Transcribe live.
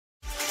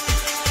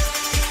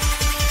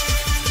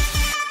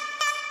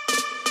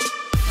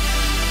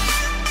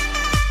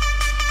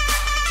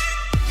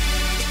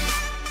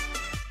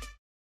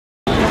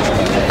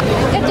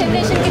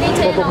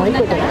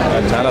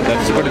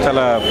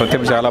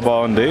చాలా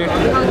బాగుంది.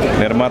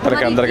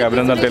 నిర్మాతలకి అందరికి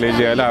అభినందనలు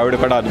తెలియజేయాలి. ఆవిడ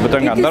కూడా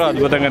అందరూ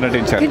అద్భుతంగా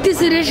నటించారు. కీర్తి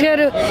సురేష్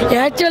గారు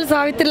యాక్చువల్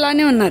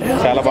సావిత్రిలానే ఉన్నారు.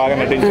 చాలా బాగా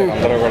నటించారు.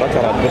 అందరూ కూడా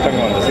చాలా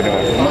అద్భుతంగా ఉంది సినిమా.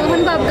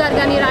 మోహన్ బాబు గారు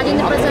కానీ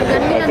రాజేంద్ర ప్రసాద్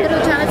గారు అందరూ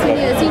చాలా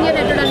సీనియర్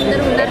నటులు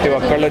అందరూ ఉన్నారు. ప్రతి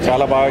ఒక్కళ్ళు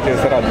చాలా బాగా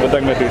చేశారు.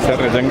 అద్భుతంగా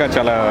తీశారు. నిజంగా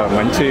చాలా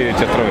మంచి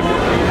చిత్రం ఇది.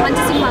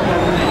 మంచి సినిమా.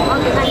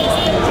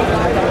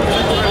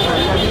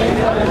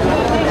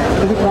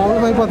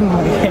 ప్రాబ్లం అయిపోతుంది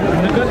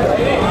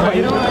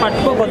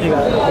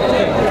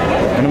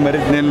మరి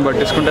నేను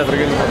పట్టించుకుంటే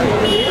ఎక్కడికి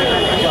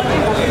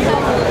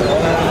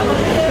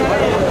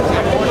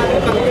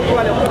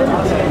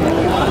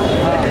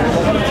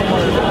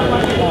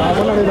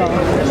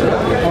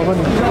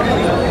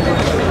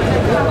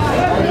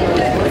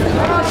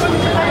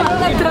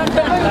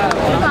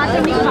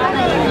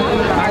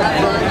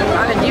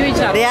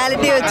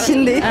రియాలిటీ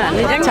వచ్చింది.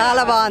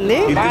 చాలా బాగుంది.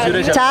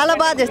 చాలా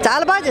బాగా చేశారు.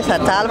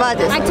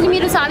 యాక్చువల్లీ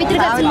మీరు సావిత్రి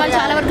గారి సినిమాలు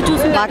చాలా వరకు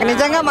చూసుకుంటారు. మాకు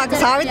నిజంగా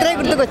సావిత్రి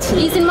గుర్తుకొచ్చింది.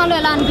 ఈ సినిమాలో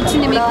ఎలా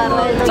అనిపించింది మీకు?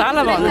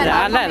 చాలా బాగుంది.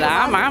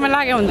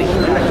 ఆమెలాగే ఉంది.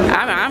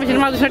 ఆమె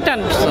సినిమా చూసినట్టే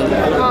అనిపిస్తుంది.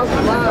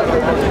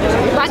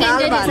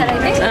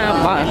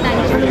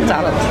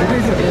 చాలా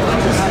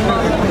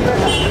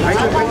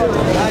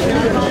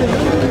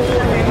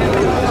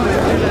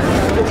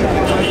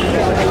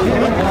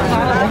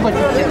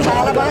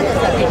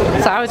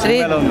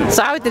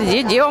సావిత్రి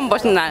జీవం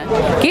పోసింది.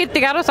 కీర్తి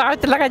గారు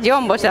సావిత్రిలాగా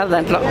జీవం పోసారు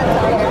దాంట్లో.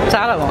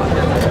 చాలా బాగుంది.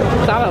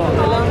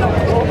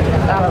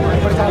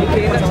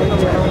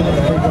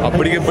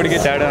 అప్పటికిప్పటికి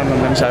తేడా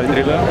ఉందండి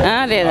సావిత్రిలో?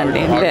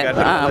 లేదండి,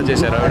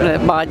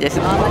 బాగా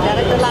చేశారు.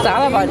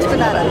 చాలా బాగా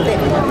చేస్తున్నారు.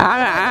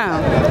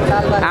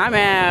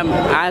 ఆమె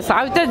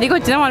సావిత్రి దిగి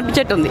వచ్చినాం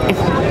అనిపించేట్టుంది.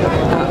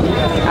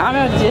 ఆమె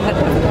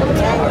వచ్చేసట్టు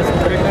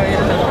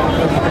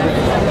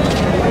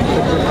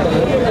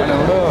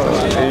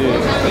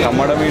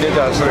కమ్మడ వీడియో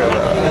చేస్తారు కదా,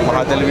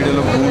 మహాతల్లి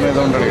వీడియోలో భూమి మీద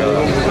ఉంటాడు కదా,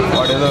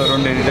 వాడు ఏదో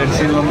 2 ఎడిటెడ్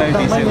సీన్లు ఉన్నాయి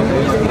తీసేది.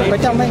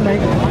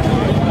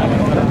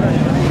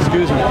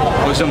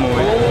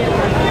 Movie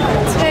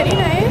very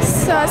nice.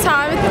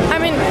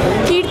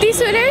 Keerthi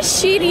Suresh,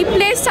 she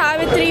replaced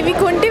Savitri. We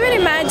couldn't even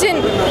imagine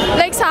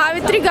like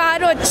Savitri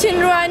garu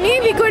vachindru ani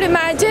we could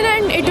imagine,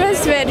 and it was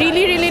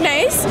really really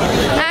nice.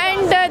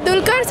 And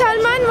Dulquer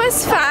Salman was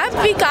fab.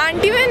 We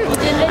can't even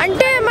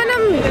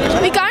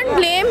we can't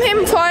blame him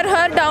for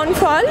her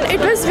downfall.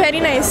 It was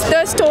very nice.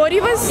 The story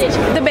was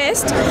the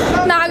best.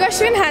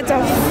 Nagashwin hats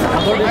off.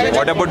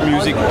 What about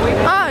music?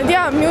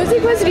 Yeah,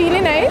 music was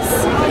really nice.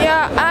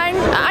 Yeah,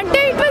 and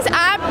it was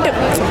apt.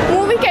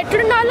 Movie ki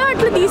etlundalo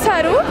atla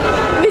teesaru.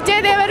 Vijay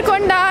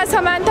Devarkonda,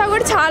 Samantha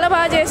kuda chaala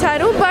baga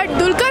chesaru, but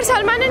Dulquer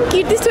Salman and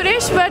Keerthi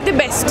Suresh were the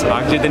best.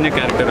 Nag Chaitanya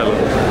character alo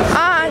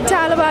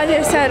chaala baga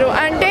chesaru.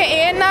 Ante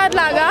ANR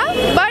laga,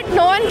 but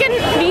no one can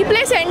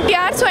replace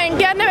NTR, so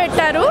NTR ne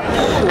pettaru,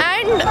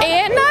 and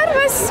ANR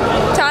was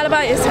chaala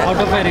baga chesaru.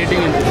 Out of a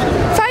rating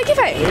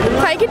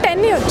 5 ki 10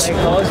 iyochu.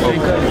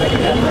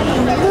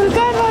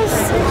 Dulquer was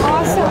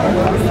awesome.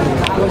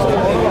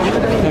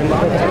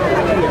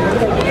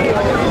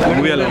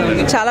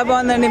 చాలా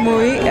బాగుందండి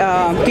movie.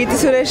 Keerthy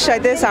Suresh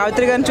అయితే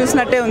సావిత్రి గారిని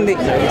చూసినట్టే ఉంది.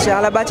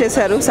 చాలా బాగా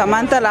చేశారు.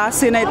 Samantha last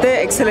scene అయితే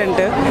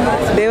ఎక్సలెంట్.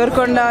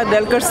 దేవరకొండ,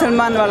 దుల్కర్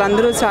సల్మాన్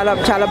వాళ్ళందరూ చాలా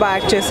బాగా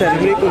యాక్ట్ చేశారు.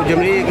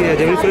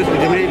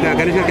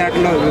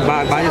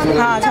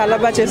 చాలా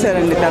బాగా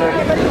చేశారండి.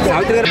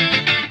 తర్వాత